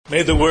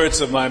May the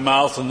words of my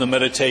mouth and the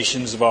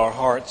meditations of our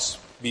hearts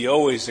be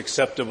always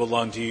acceptable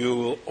unto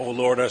you, O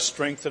Lord, our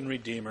strength and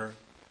Redeemer.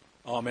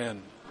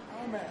 Amen.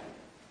 Amen.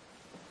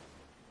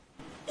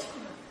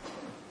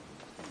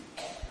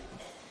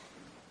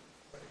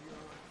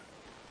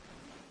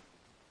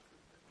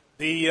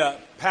 The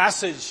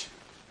passage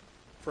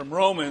from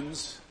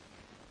Romans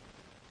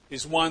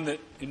is one that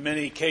in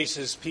many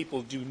cases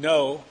people do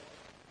know,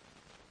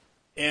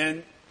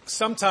 and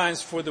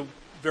sometimes for the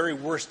very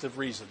worst of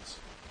reasons.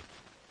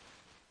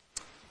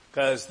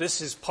 Because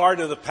this is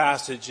part of the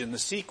passage in the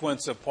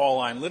sequence of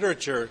Pauline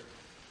literature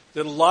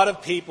that a lot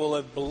of people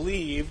have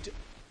believed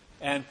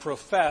and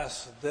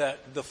profess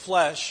that the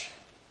flesh,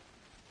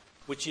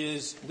 which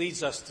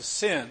leads us to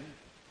sin,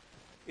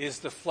 is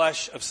the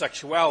flesh of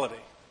sexuality.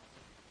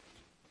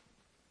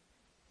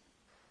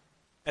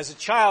 As a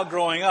child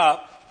growing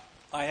up,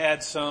 I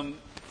had some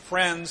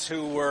friends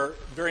who were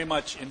very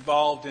much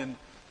involved in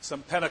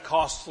some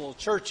Pentecostal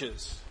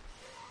churches.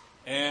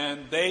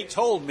 And they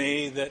told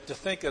me that to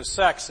think of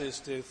sex is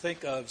to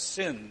think of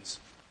sins,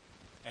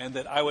 and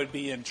that I would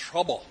be in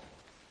trouble.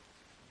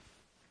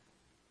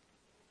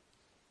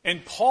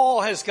 And Paul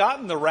has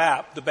gotten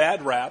the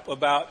bad rap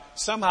about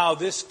somehow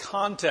this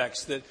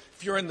context that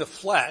if you're in the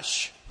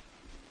flesh,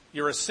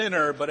 you're a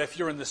sinner, but if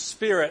you're in the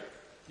spirit,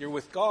 you're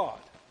with God.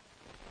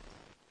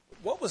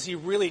 What was he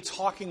really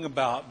talking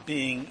about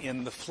being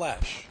in the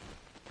flesh?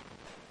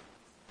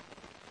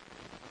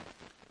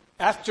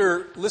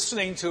 After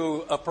listening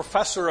to a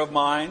professor of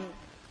mine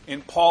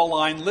in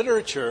Pauline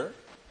literature,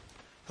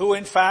 who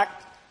in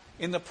fact,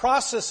 in the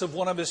process of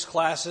one of his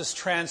classes,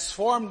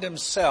 transformed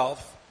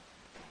himself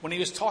when he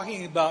was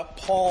talking about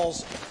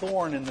Paul's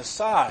thorn in the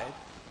side,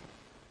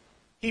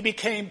 he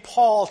became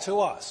Paul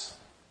to us.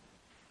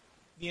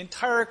 The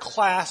entire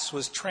class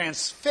was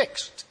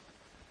transfixed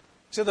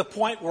to the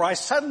point where I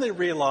suddenly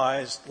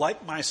realized,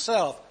 like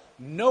myself,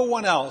 no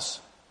one else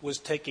was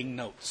taking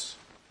notes.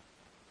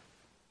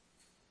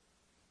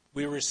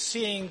 We were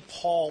seeing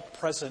Paul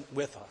present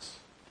with us.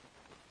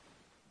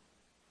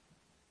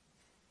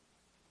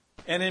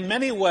 And in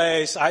many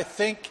ways, I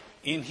think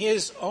in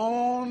his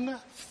own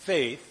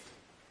faith,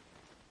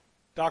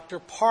 Dr.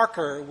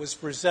 Parker was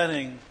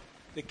presenting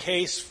the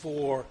case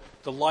for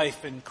the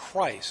life in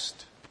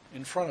Christ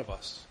in front of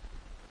us.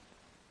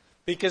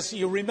 Because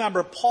you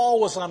remember,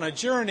 Paul was on a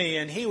journey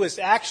and he was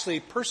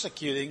actually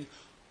persecuting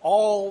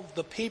all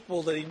the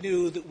people that he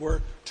knew that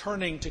were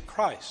turning to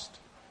Christ.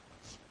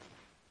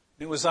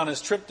 It was on his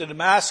trip to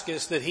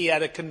Damascus that he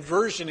had a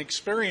conversion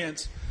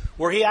experience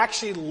where he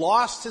actually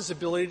lost his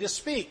ability to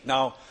speak.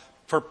 Now,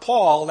 for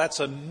Paul, that's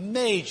a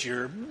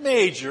major,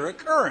 major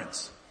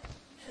occurrence.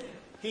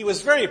 He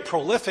was very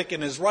prolific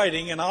in his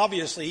writing, and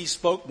obviously he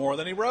spoke more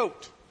than he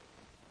wrote.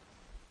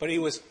 But he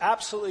was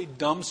absolutely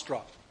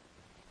dumbstruck.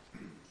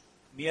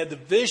 He had the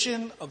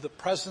vision of the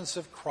presence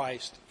of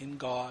Christ in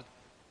God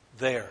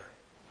there,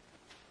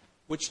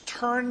 which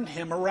turned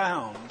him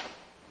around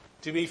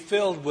to be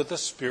filled with the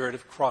Spirit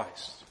of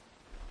Christ.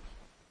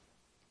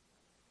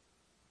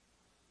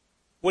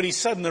 What he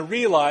suddenly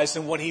realized,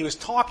 and what he was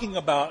talking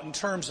about in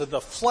terms of the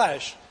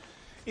flesh,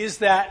 is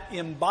that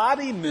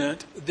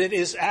embodiment that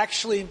is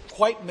actually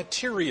quite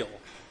material,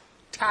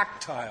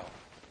 tactile,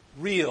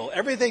 real.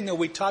 Everything that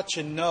we touch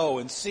and know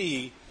and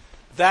see,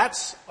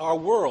 that's our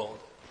world.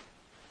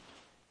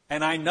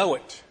 And I know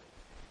it,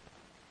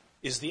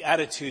 is the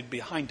attitude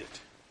behind it.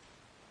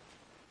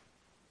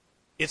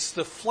 It's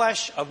the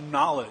flesh of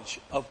knowledge,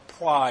 of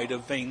pride,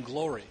 of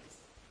vainglory.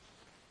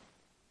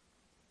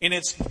 And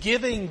it's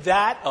giving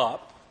that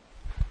up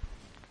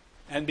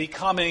and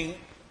becoming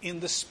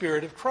in the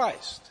Spirit of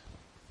Christ,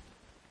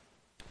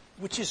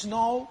 which is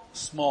no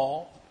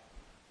small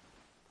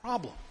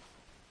problem.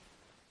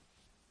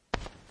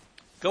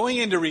 Going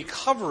into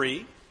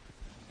recovery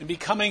and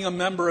becoming a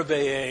member of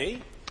AA,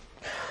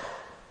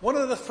 one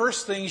of the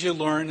first things you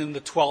learn in the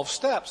 12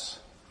 steps.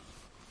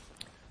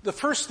 The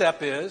first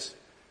step is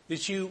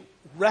that you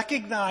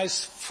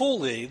recognize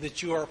fully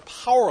that you are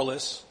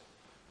powerless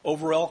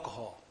over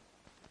alcohol.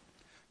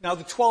 Now,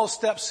 the 12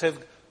 steps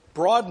have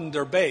broadened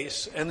their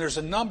base, and there's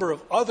a number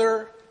of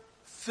other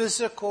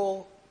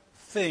physical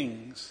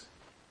things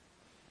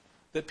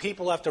that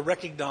people have to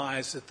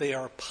recognize that they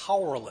are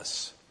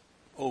powerless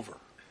over.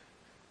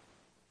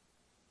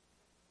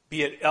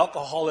 Be it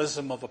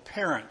alcoholism of a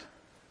parent,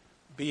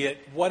 be it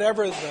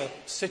whatever the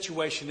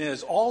situation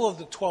is, all of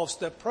the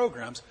 12-step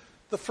programs,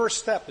 the first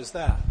step is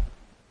that.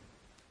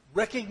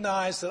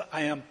 Recognize that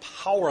I am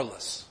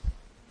powerless.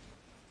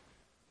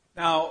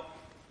 Now,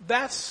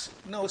 that's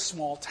no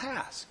small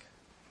task.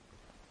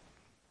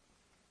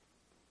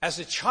 As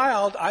a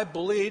child, I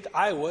believed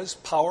I was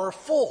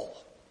powerful.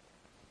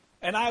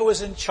 And I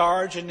was in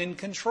charge and in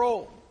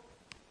control.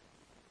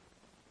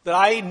 That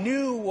I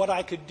knew what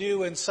I could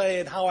do and say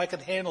and how I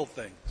could handle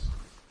things.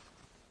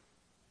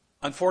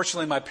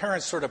 Unfortunately, my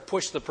parents sort of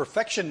pushed the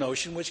perfection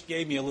notion, which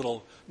gave me a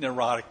little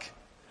neurotic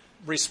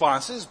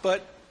responses,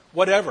 but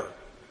whatever.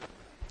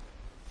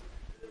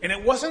 And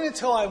it wasn't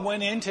until I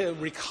went into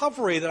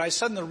recovery that I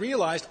suddenly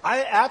realized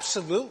I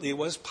absolutely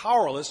was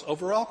powerless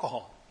over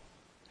alcohol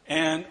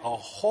and a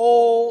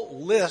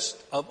whole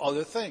list of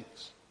other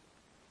things,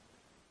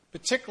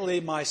 particularly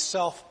my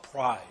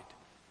self-pride,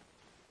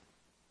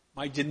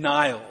 my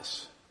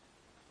denials,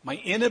 my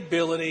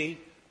inability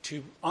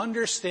to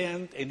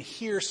understand and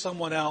hear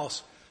someone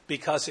else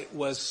because it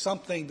was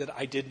something that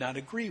I did not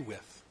agree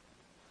with.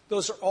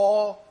 Those are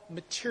all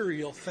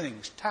material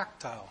things,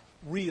 tactile,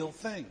 real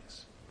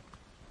things.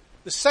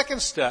 The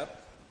second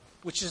step,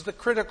 which is the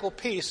critical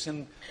piece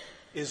and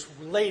is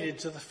related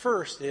to the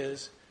first,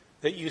 is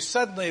that you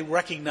suddenly,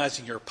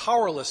 recognizing you're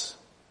powerless,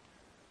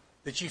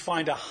 that you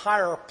find a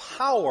higher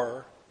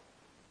power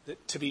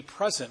to be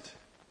present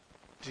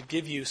to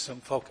give you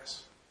some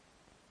focus,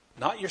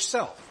 not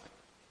yourself.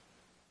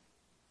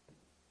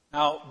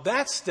 Now,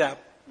 that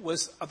step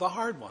was the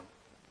hard one.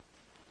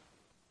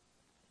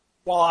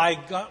 While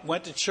I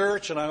went to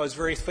church and I was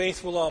very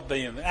faithful of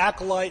being an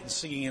acolyte and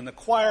singing in the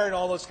choir and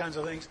all those kinds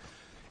of things,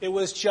 it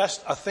was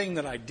just a thing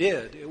that I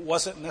did. It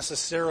wasn't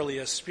necessarily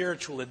a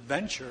spiritual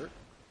adventure.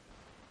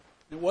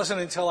 It wasn't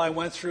until I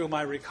went through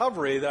my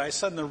recovery that I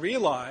suddenly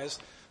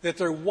realized that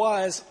there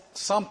was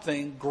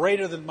something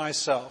greater than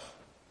myself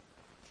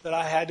that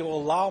I had to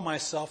allow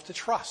myself to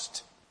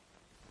trust.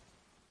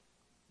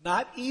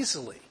 Not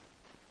easily.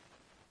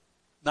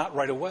 Not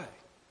right away.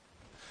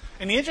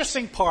 And the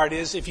interesting part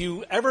is, if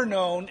you've ever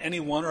known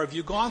anyone or if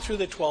you've gone through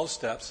the 12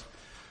 steps,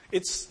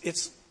 it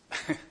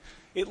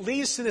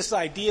leads to this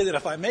idea that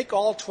if I make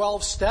all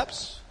 12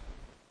 steps,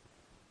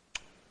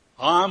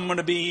 I'm going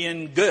to be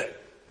in good.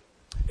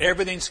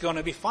 Everything's going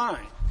to be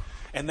fine.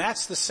 And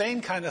that's the same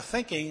kind of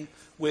thinking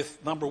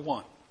with number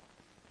 1.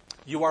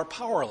 You are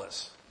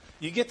powerless.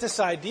 You get this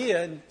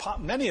idea, and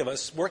many of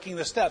us working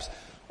the steps,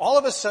 all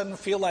of a sudden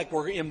feel like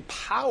we're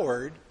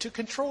empowered to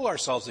control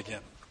ourselves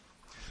again.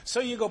 So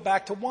you go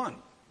back to 1,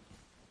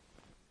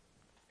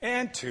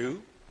 and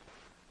 2,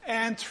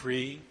 and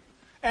 3,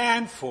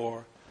 and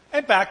 4,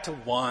 and back to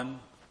 1,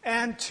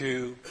 and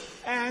 2,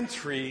 and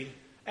 3,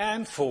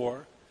 and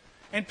 4.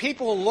 And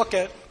people look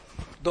at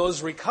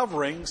those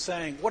recovering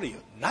saying, what are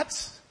you,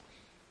 nuts?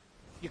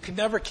 You can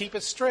never keep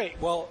it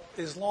straight. Well,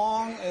 as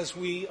long as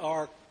we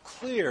are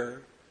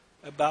clear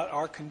about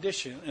our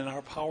condition and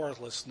our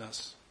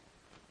powerlessness,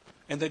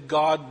 and that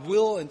God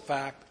will, in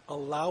fact,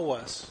 allow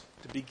us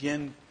to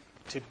begin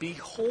to be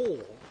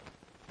whole,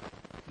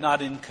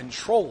 not in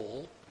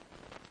control,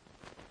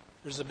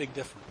 there's a big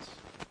difference.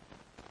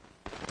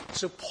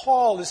 So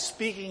Paul is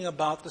speaking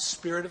about the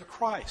Spirit of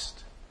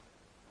Christ.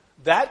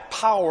 That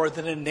power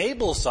that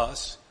enables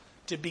us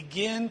to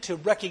begin to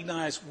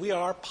recognize we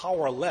are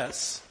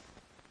powerless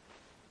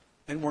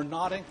and we're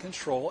not in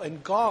control,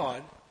 and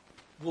God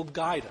will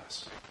guide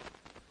us.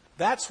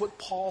 That's what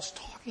Paul's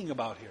talking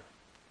about here.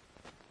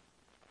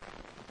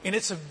 And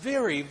it's a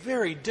very,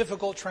 very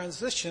difficult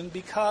transition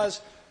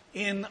because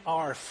in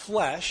our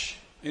flesh,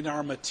 in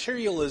our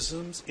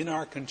materialisms, in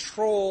our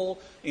control,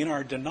 in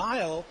our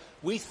denial,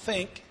 we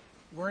think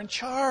we're in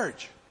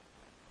charge.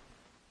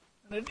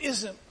 And it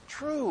isn't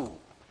true.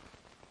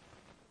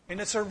 And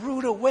it's a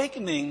rude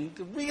awakening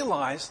to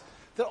realize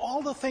that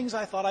all the things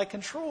I thought I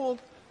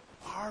controlled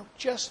are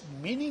just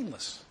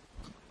meaningless.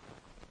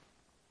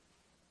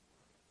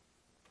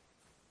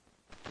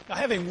 Now,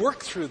 having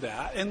worked through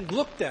that and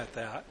looked at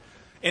that,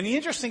 and the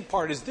interesting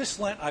part is this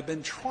Lent I've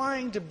been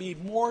trying to be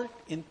more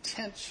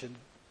intentional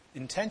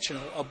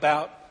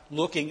about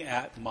looking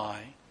at my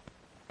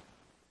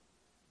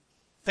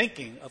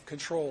thinking of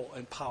control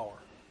and power.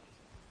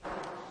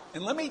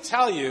 And let me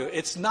tell you,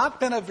 it's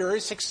not been a very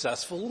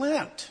successful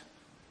Lent.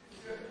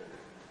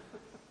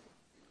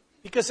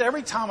 Because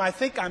every time I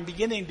think I'm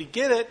beginning to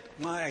get it,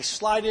 I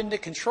slide into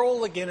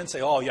control again and say,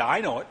 oh yeah,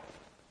 I know it.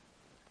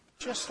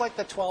 Just like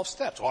the 12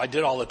 steps. Oh, I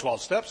did all the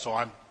 12 steps, so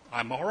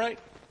I'm all right.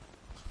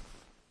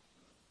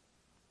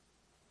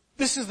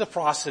 This is the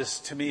process,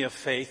 to me, of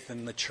faith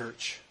in the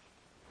church.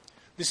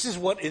 This is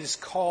what it is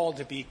called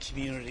to be a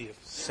community of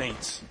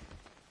saints,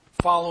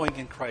 following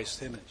in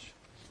Christ's image.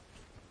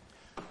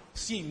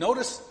 See,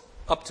 notice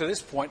up to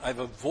this point, I've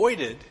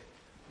avoided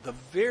the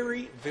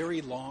very,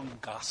 very long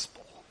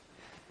gospel.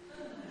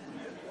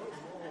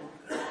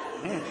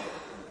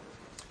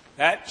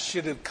 That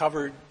should have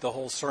covered the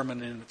whole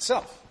sermon in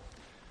itself.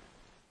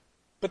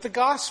 But the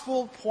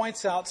gospel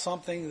points out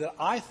something that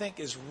I think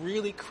is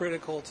really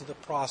critical to the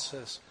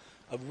process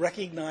of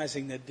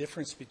recognizing the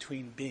difference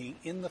between being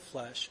in the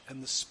flesh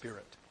and the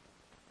spirit.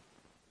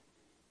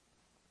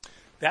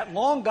 That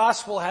long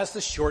gospel has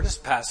the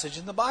shortest passage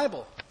in the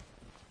Bible.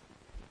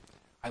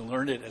 I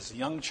learned it as a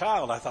young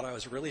child. I thought I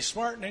was really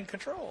smart and in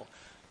control.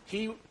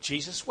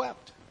 Jesus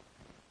wept.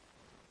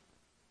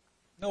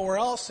 Nowhere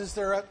else is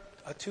there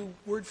a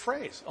two-word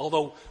phrase,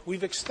 although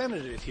we've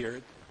extended it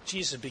here.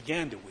 Jesus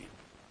began to weep.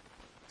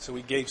 So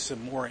we gave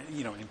some more,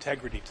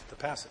 integrity to the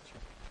passage.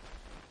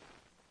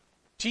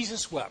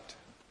 Jesus wept.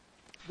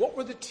 What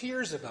were the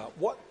tears about?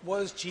 What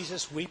was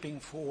Jesus weeping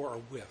for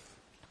or with?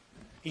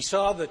 He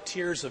saw the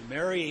tears of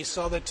Mary. He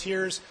saw the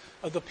tears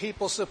of the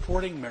people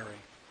supporting Mary.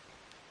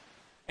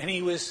 And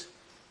he was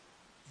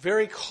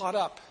very caught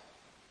up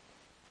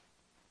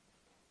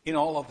in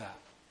all of that.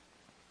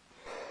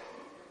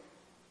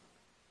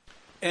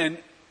 And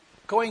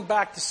going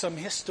back to some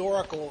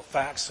historical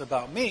facts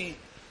about me,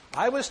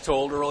 I was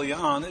told early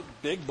on that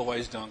big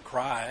boys don't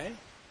cry.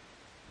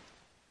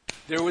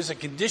 There was a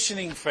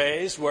conditioning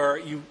phase where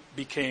you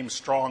became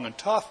strong and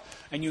tough,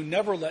 and you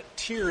never let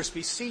tears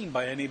be seen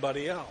by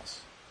anybody else.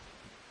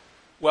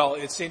 Well,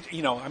 it's,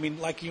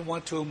 like you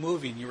went to a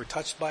movie and you were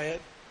touched by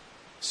it.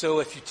 So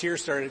if your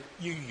tears started,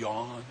 you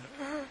yawn.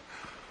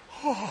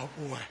 Oh,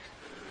 boy.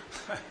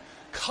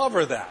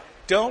 Cover that.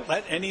 Don't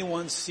let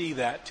anyone see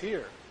that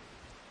tear.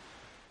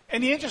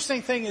 And the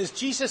interesting thing is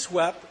Jesus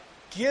wept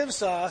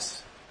gives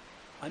us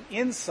an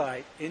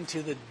insight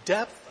into the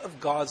depth of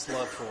God's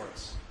love for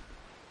us.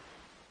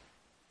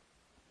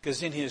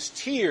 Because in his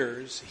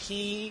tears,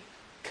 he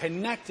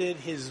connected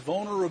his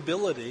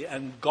vulnerability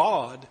and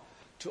God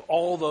to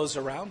all those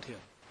around him.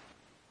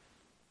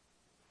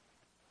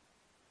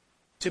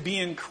 To be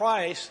in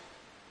Christ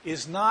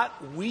is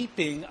not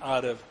weeping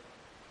out of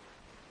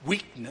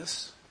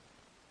weakness,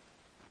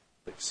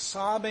 but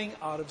sobbing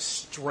out of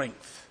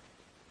strength.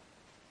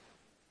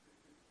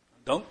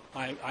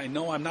 I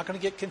know I'm not going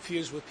to get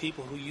confused with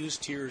people who use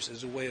tears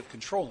as a way of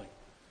controlling.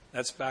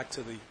 That's back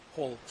to the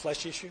whole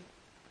flesh issue.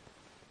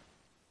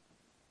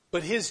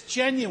 But his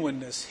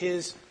genuineness,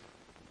 his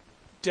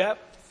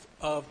depth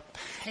of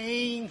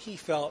pain he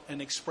felt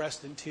and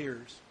expressed in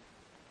tears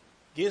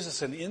gives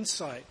us an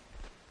insight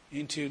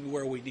into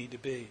where we need to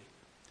be.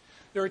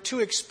 There are two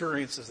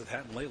experiences that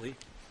happened lately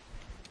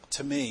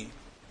to me.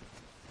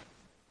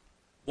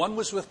 One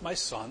was with my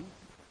son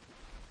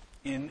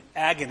in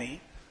agony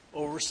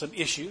over some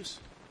issues,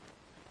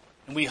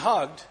 and we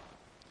hugged,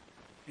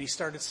 and he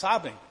started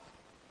sobbing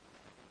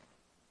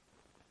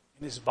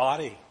in his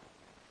body,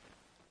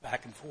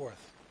 back and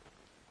forth.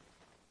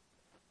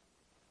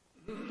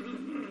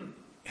 And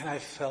I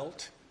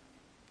felt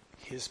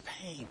his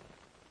pain.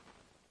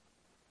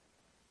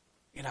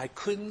 And I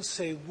couldn't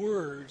say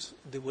words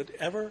that would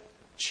ever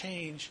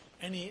change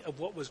any of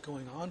what was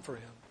going on for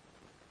him.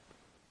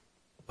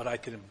 But I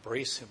could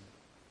embrace him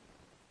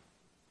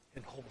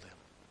and hold him.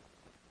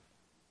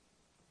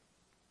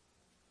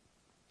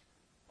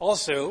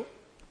 Also,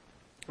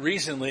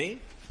 recently,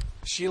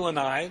 Sheila and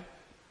I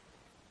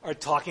are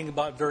talking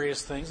about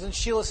various things, and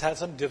Sheila's had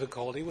some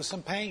difficulty with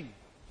some pain,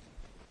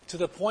 to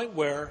the point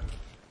where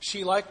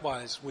she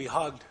likewise, we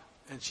hugged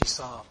and she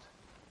sobbed.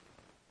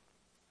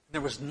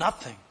 There was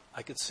nothing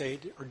I could say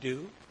or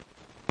do,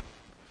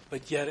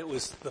 but yet it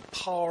was the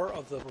power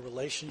of the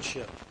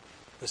relationship.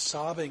 The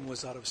sobbing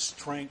was out of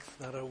strength,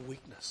 not out of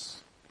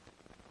weakness.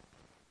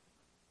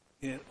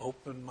 And it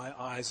opened my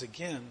eyes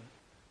again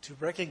to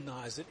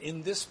recognize that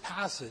in this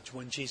passage,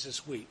 when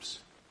Jesus weeps,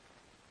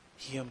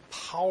 he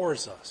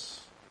empowers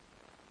us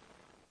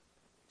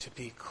to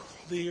be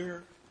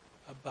clear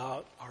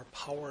about our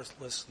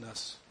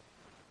powerlessness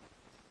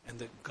and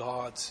that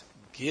God's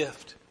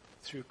gift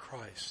through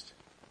Christ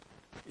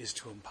is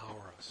to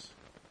empower us.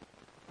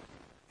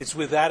 It's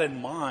with that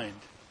in mind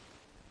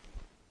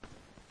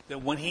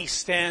that when he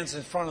stands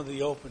in front of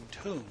the open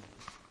tomb,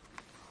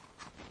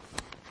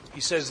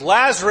 he says,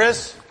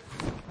 "Lazarus,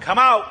 come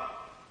out."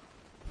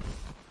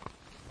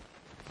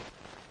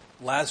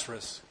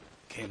 Lazarus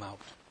came out.